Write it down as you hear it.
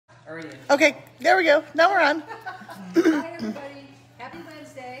Okay, there we go. Now we're on. Hi everybody, happy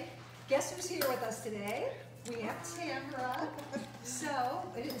Wednesday. Guess who's here with us today? We have Tamara. So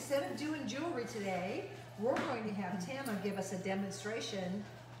instead of doing jewelry today, we're going to have Tamara give us a demonstration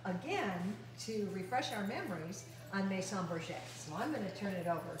again to refresh our memories on Maison Berger. So I'm going to turn it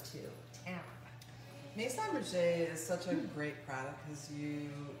over to Tamara. Maison Berger is such a great product because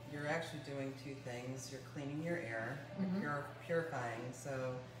you're actually doing two things. You're cleaning your air, you're purifying.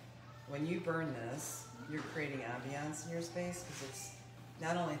 So when you burn this, you're creating ambiance in your space because it's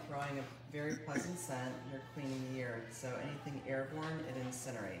not only throwing a very pleasant scent, you're cleaning the air. So anything airborne, it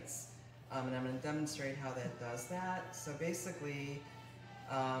incinerates. And I'm going to demonstrate how that does that. So basically,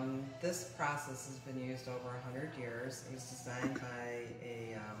 this process has been used over 100 years. It was designed by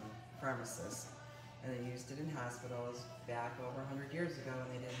a pharmacist, and they used it in hospitals back over 100 years ago, and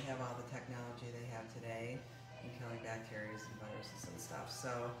they didn't have all the technology they have today in killing bacteria and viruses and stuff.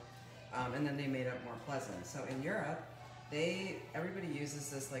 So, and then they made it more pleasant. So in Europe, everybody uses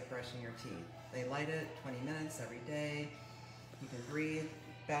this like brushing your teeth. They light it 20 minutes every day. You can breathe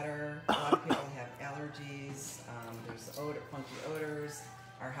better. A lot of people have allergies. There's funky odors.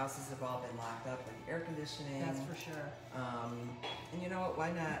 Our houses have all been locked up with air conditioning. That's for sure. And you know what,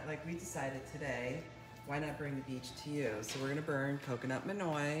 why not, like we decided today, why not bring the beach to you? So we're gonna burn coconut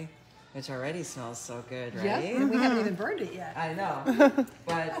manoi, which already smells so good, right? Yep, and we haven't even burned it yet. I know,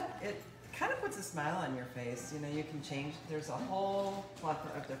 but it kind of puts a smile on your face. You know, you can change, there's a whole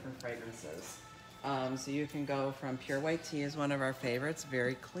plethora of different fragrances. So you can go from pure white tea is one of our favorites,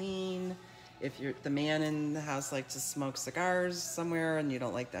 very clean. If you're the man in the house likes to smoke cigars somewhere and you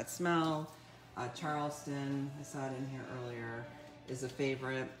don't like that smell, Charleston, I saw it in here earlier, is a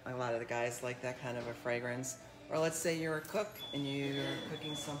favorite. A lot of the guys like that kind of a fragrance. Or let's say you're a cook and you're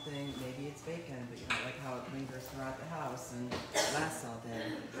cooking something, maybe it's bacon, but you don't like how it lingers throughout the house and lasts all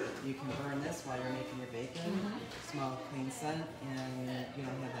day. You can burn this while you're making your bacon, smell a clean scent, and you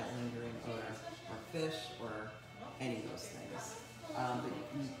don't have that lingering odor, or fish, or any of those things. But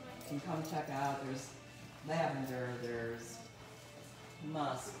you can come check out, there's lavender, there's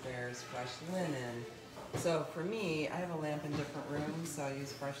musk, there's fresh linen. So for me, I have a lamp in different rooms, so I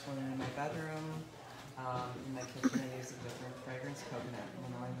use fresh linen in my bedroom. In my kitchen I use a different fragrance. Coconut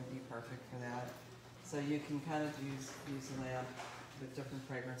manoi would be perfect for that. So you can kind of use a lamp with different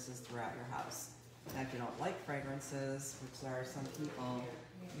fragrances throughout your house. Now if you don't like fragrances, which there are some people,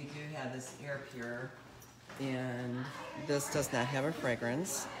 we do have this air pure, and this does not have a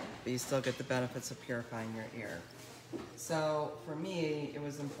fragrance, but you still get the benefits of purifying your ear. So for me, it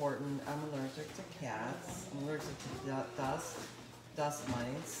was important. I'm allergic to cats. I'm allergic to dust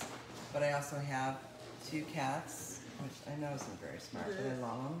mites, but I also have 2 cats, which I know isn't very smart, but I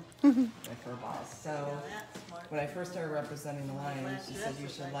love them. My fur balls. So when I first started representing the line, she said you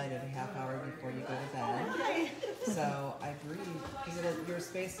should light it a half hour before you go to bed. So I breathe, because your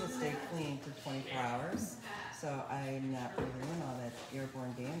space will stay clean for 24 hours. So I'm not breathing in all that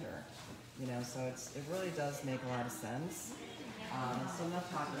airborne dander. You know, so it really does make a lot of sense. So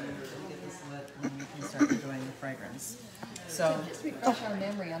enough talking, we'll get this lit and we can start enjoying the fragrance. So just refresh our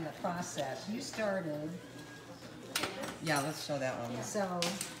memory on the process. You started. Yeah, let's show that one. So,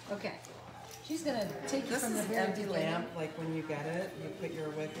 okay. She's going to take you from the very empty beginning. lamp, like when you get it, you put your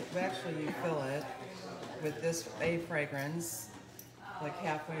wick, actually you fill it with this a fragrance, like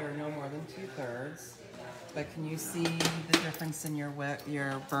halfway or no more than 2/3. But can you see the difference in your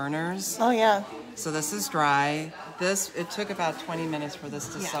burners? Oh yeah. So this is dry. It took about 20 minutes for this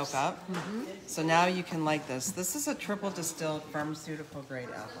to soak up. So now you can light this. This is a triple distilled pharmaceutical grade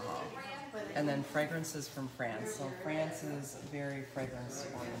alcohol. And then fragrances from France. So France is very fragrance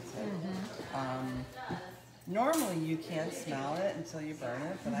oriented. Normally you can't smell it until you burn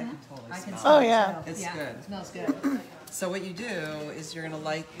it, but I can totally smell it. Oh yeah. It's good. It smells good. So what you do is you're gonna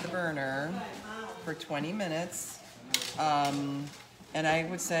light the burner for 20 minutes, and I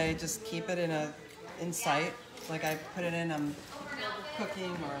would say just keep it in sight. Like I put it in, I'm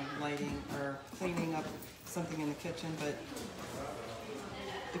cooking or lighting or cleaning up something in the kitchen. But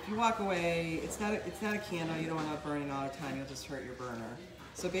if you walk away, it's not a candle. You don't want it burning all the time. You'll just hurt your burner.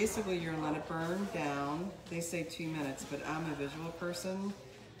 So basically, you're gonna let it burn down. They say 2 minutes, but I'm a visual person.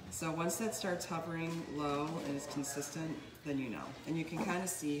 So once that starts hovering low and is consistent, then you know, and you can kind of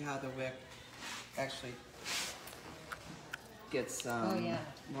see how the wick actually gets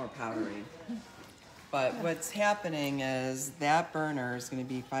more powdery. But what's happening is that burner is going to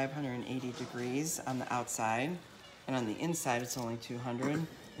be 580 degrees on the outside, and on the inside it's only 200,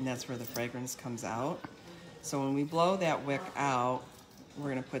 and that's where the fragrance comes out. So when we blow that wick out,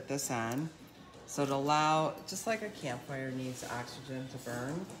 we're going to put this on. So to allow, just like a campfire needs oxygen to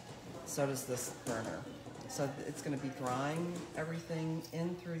burn, so does this burner. So it's going to be drawing everything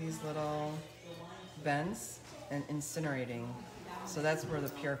in through these little vents and incinerating. So that's where the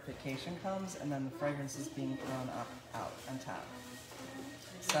purification comes, and then the fragrance is being thrown up out on top.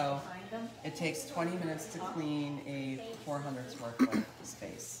 So it takes 20 minutes to clean a 400 square foot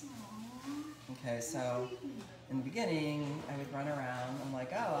space. Okay, so in the beginning, I would run around. I'm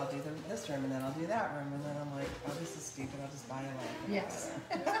like, oh, I'll do this room, and then I'll do that room, and then I'm like, oh, this is stupid. I'll just buy a lamp. Yes.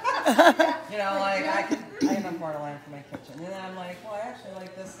 You know, like I have bought a lamp for my kitchen, and then I'm like, well, I actually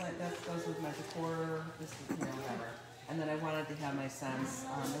like this. Like that goes with my decor. This, whatever. And then I wanted to have my scents.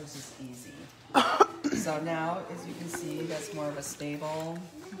 It was just easy. So now, as you can see, that's more of a stable.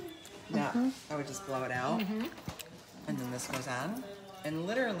 Now I would just blow it out, and then this goes on, and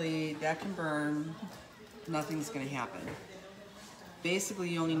literally that can burn. Nothing's going to happen. Basically,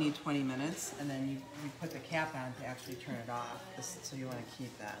 you only need 20 minutes, and then you put the cap on to actually turn it off. So you want to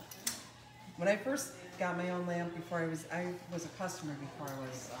keep that. When I first got my own lamp, I was a customer before I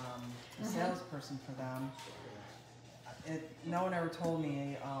was a salesperson for them. No one ever told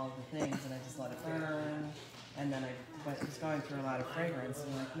me all the things, and I just let it burn. And then I was going through a lot of fragrance,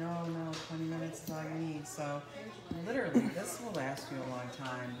 and I'm like, no, 20 minutes is all you need. So literally, this will last you a long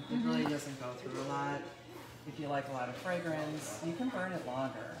time. It really doesn't go through a lot. If you like a lot of fragrance, you can burn it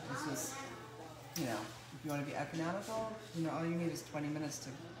longer. It's just, if you want to be economical, all you need is 20 minutes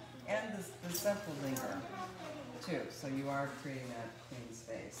to, and the scent will linger too. So you are creating that clean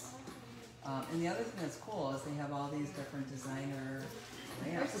space. And the other thing that's cool is they have all these different designer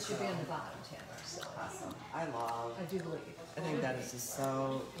lamps. This should be on the bottom, Tamara. So. Awesome. I do believe. I think that is just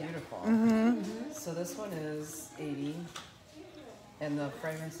so beautiful. So this one is 80. And the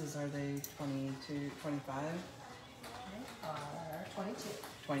fragrances, are they 22, 25? They are 22.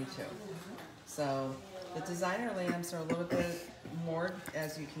 22. So the designer lamps are a little bit more,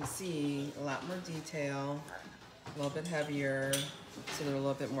 as you can see, a lot more detail, a little bit heavier, so they're a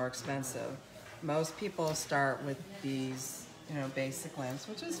little bit more expensive. Most people start with these, basic lamps,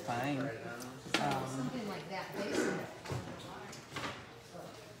 which is fine. Something like that, basic.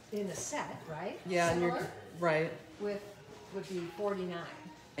 In a set, right? Yeah, and Similar? right. Would be 49.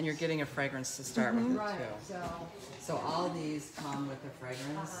 And you're getting a fragrance to start with Right. too. So all these come with a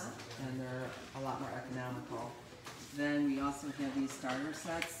fragrance, and they're a lot more economical. Then we also have these starter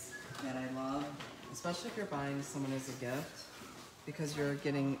sets that I love, especially if you're buying someone as a gift, because you're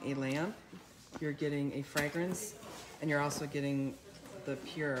getting a lamp, you're getting a fragrance, and you're also getting the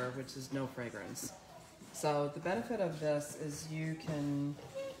pure, which is no fragrance. So the benefit of this is you can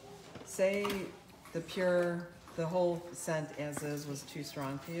say the whole scent as is was too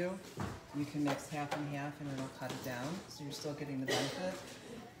strong for you. You can mix half and half and it'll cut it down, so you're still getting the benefit.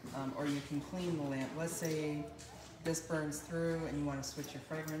 Or you can clean the lamp. Let's say this burns through and you want to switch your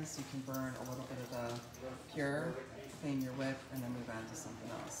fragrance, you can burn a little bit of the pure, clean your wick, and then move on to something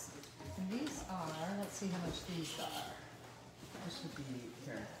else. And these are, let's see how much these are. This should be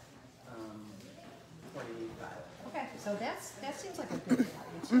here, 45. Okay, so that seems like a good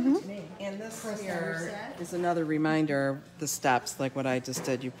value to me. And this For a starter here set. is another reminder, the steps, like what I just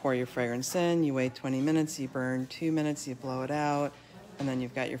did. You pour your fragrance in, you wait 20 minutes, you burn 2 minutes, you blow it out, and then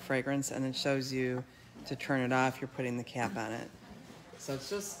you've got your fragrance, and it shows you to turn it off, you're putting the cap on it. So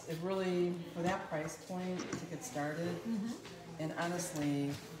it really, for that price point, to get started, and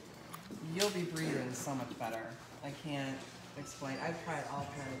honestly, you'll be breathing so much better. I can't explain. I've tried all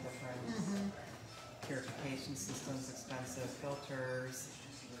kinds of different purification systems, expensive filters,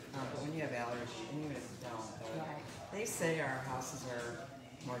 but when you have allergies, and even if you don't, they say our houses are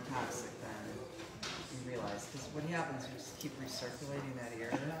more toxic than you realize, because what happens, you just keep recirculating that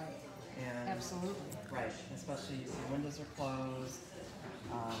air. And Absolutely. Right, especially if your windows are closed.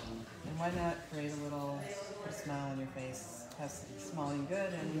 And why not create a little, put a smile on your face, smelling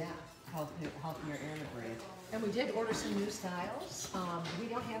good, and helping your air to breathe. And we did order some new styles. We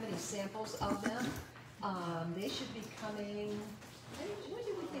don't have any samples of them. They should be coming, when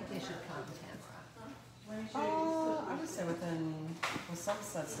do we think they should come, Tamara? I would say with some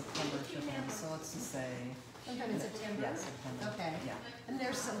sets September shipping, so let's just say. Sometime in September? Yeah, September. Okay. Yeah. And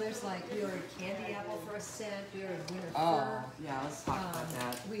there's like, we ordered candy apple for a scent, we ordered winter Oh, fir. yeah, let's talk about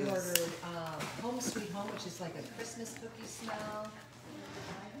that. We ordered Home Sweet Home, which is like a Christmas cookie smell.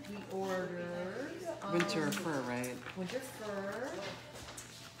 We ordered Winter fir, right? winter fir.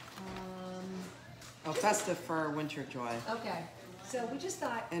 Oh, festive fir, winter joy. Okay, so we just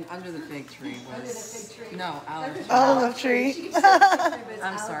thought. And under the fig tree was. Under the fig tree. No, olive. Olive tree. She said it was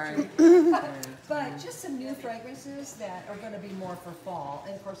I'm olive sorry. tree. But just some new fragrances that are going to be more for fall.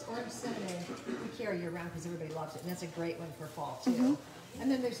 And of course, orange cinnamon we carry year round because everybody loves it. And that's a great one for fall too. And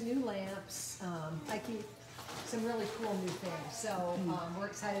then there's new lamps. I keep some really cool new things. So we're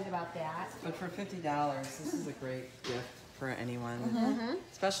excited about that. But for $50, this is a great gift for anyone,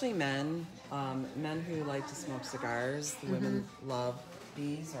 especially men. Men who like to smoke cigars. The women love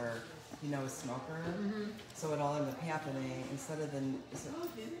these, or a smoker. So it all ends up happening instead of the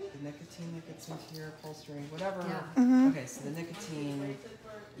nicotine that gets into your upholstery, whatever. Yeah. Okay, so the nicotine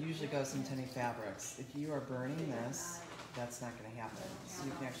usually goes into any fabrics. If you are burning this, that's not going to happen. So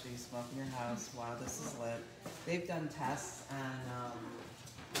you can actually smoke in your house while this is lit. They've done tests on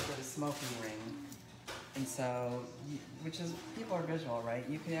with a smoking ring, and so people are visual, right?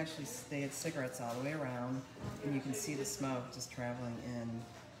 You can actually stay at cigarettes all the way around, and you can see the smoke just traveling in.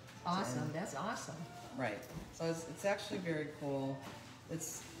 Awesome. That's awesome. Right. So it's actually very cool.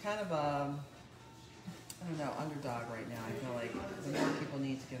 It's kind of a, I don't know, underdog right now. I feel like the more people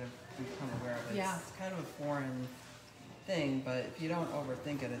need to become aware of it. Yeah. It's kind of a foreign thing, but if you don't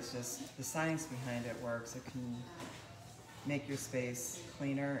overthink it, it's just the science behind it works. It can make your space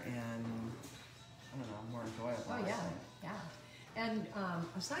cleaner and, I don't know, more enjoyable. Oh yeah, yeah. And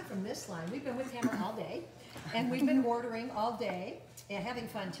aside from this line, we've been with Tamara all day, and we've been ordering all day, and having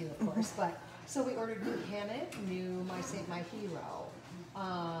fun too, of course. But so we ordered new hammock, new My Saint My Hero,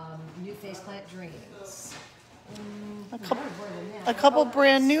 new faceplant dreams. A couple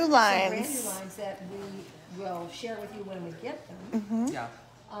brand new Some lines. brand new lines that we will share with you when we get them. Yeah.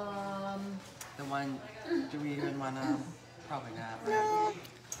 The one, do we even want to? Probably not. No.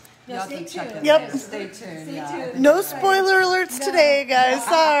 You have stay to check tuned. it. Yep. Stay tuned. Stay yeah. tuned. No spoiler alerts today, guys.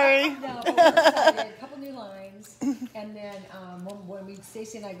 Sorry. No, but we're excited. A couple new lines, and then when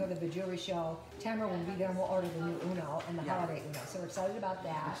Stacy and I go to the jewelry show, Tamara will be there, and we'll order the new Uno and the holiday Uno. So we're excited about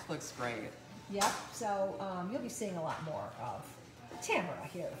that. Which looks great. Yep. So you'll be seeing a lot more of Tamara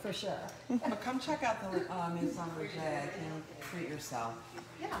here for sure. But come check out the Maison Berger. I can treat yourself.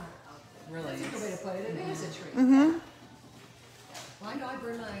 Yeah. Really. That's a good way to put it. It is a treat. Well, I know I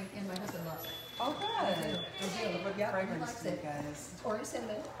burn mine, and my husband loves it. Oh, good. What What fragrance likes do you it. guys? It's orange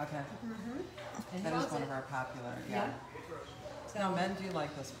cinnamon. Okay. And That he is loves one it. of our popular. Yeah. Yeah. So, No, men do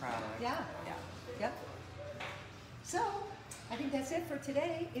like this product. Yeah. Yeah. Yep. So, I think that's it for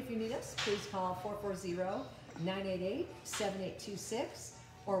today. If you need us, please call 440-988-7826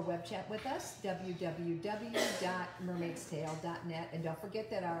 or web chat with us, www.mermaidstale.net. And don't forget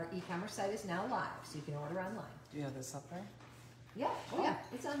that our e-commerce site is now live, so you can order online. Do you have this up there? Yeah, oh yeah,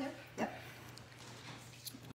 it's on there. Yep.